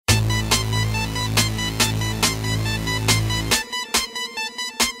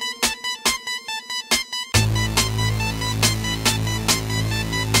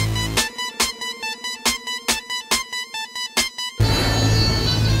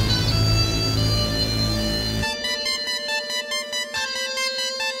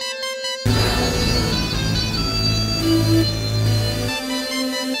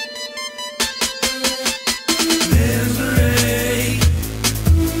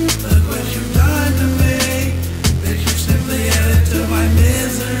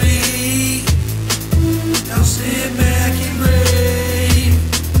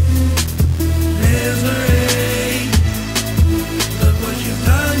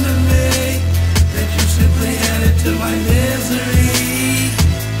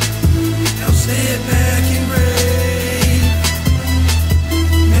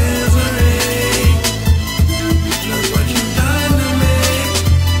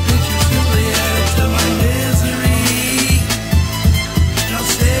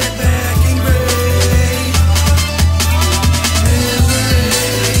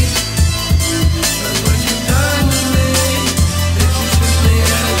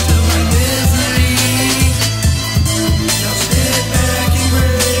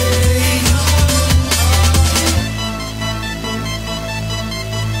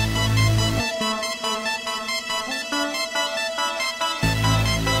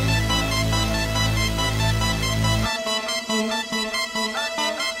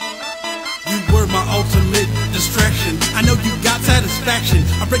I know you got satisfaction.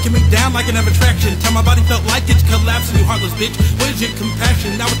 I'm breaking me down like an attraction. Tell my body felt like it's collapsing. You heartless bitch, where's your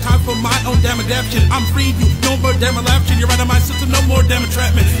compassion? Now it's time for my own damn adaptation. I'm freeing you, no more damn elapsion. You're out of my system, no more damn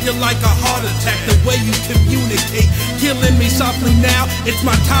entrapment. You're like a heart attack, the way you communicate, killing me softly now. It's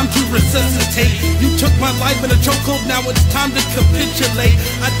my time to resuscitate. You took my life in a chokehold, now it's time to capitulate.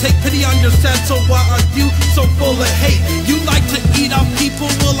 I take pity on your sad soul, why are you so full of hate? You like to eat off people,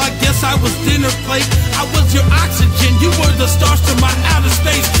 well I guess I was dinner plate. I was your oxygen, you were the stars to my outer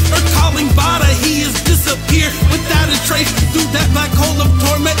space. Earth calling Votta, he has disappeared without a trace. Through that black hole of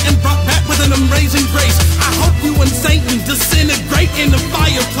torment and brought back with an amazing grace. I hope you and Satan disintegrate in the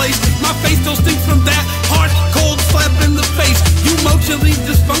fireplace. My face still stinks from that hard, cold slap in the face. You emotionally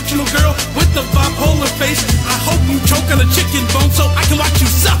dysfunctional girl with the bipolar face. I hope you choke on a chicken bone so I can watch you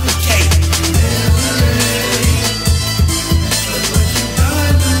suffocate.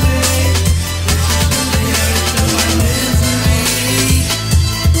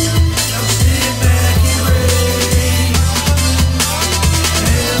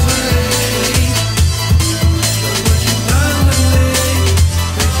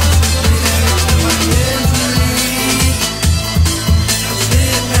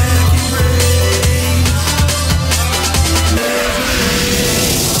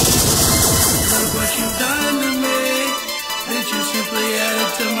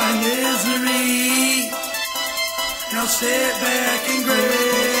 Now sit back and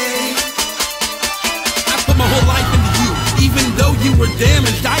grave. I put my whole life into you, even though you were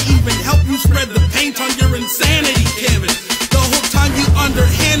damaged. I even helped you spread the paint on your insanity canvas. The whole time you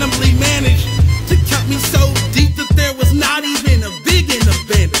underhandedly managed to cut me so deep that there was not even a big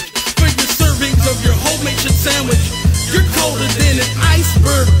advantage. For your servings of your homemade shit sandwich, you're colder than an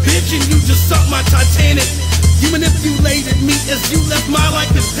iceberg, bitch, and you just sunk my Titanic. You manipulated me as you left my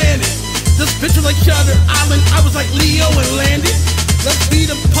life in panic. This picture like Shutter Island, I was like Leo and landed. Let's be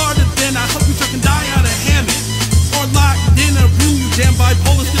departed then, I hope you can die on a hammock. Or locked in a room, you damn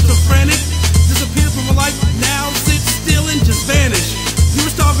bipolar schizophrenic. Disappear from my life, now sit still and just vanish. You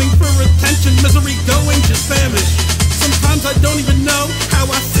were starving for attention, misery going just famish. Sometimes I don't even know how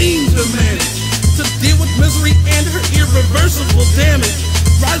I seem to manage to deal with misery and her irreversible damage.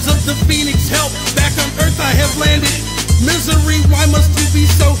 Rise of the phoenix, help, back on earth I have landed. Misery, why must you be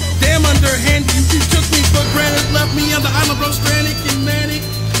so damn underhanded? You took me for granted, left me on the island, bro, stranded and manic.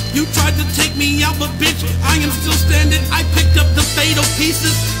 You tried to take me out, but bitch, I am still standing. I picked up the fatal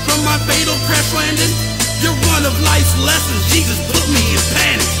pieces from my fatal crash landing. You're one of life's lessons, Jesus put me in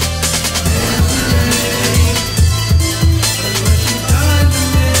panic.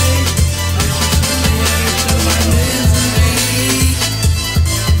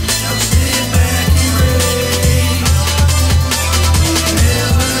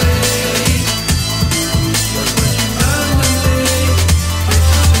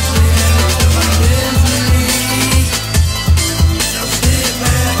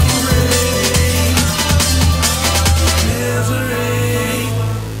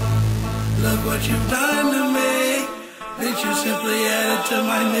 What you've done to me, bitch, you simply added to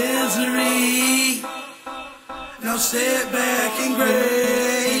my misery. Now sit back and grave.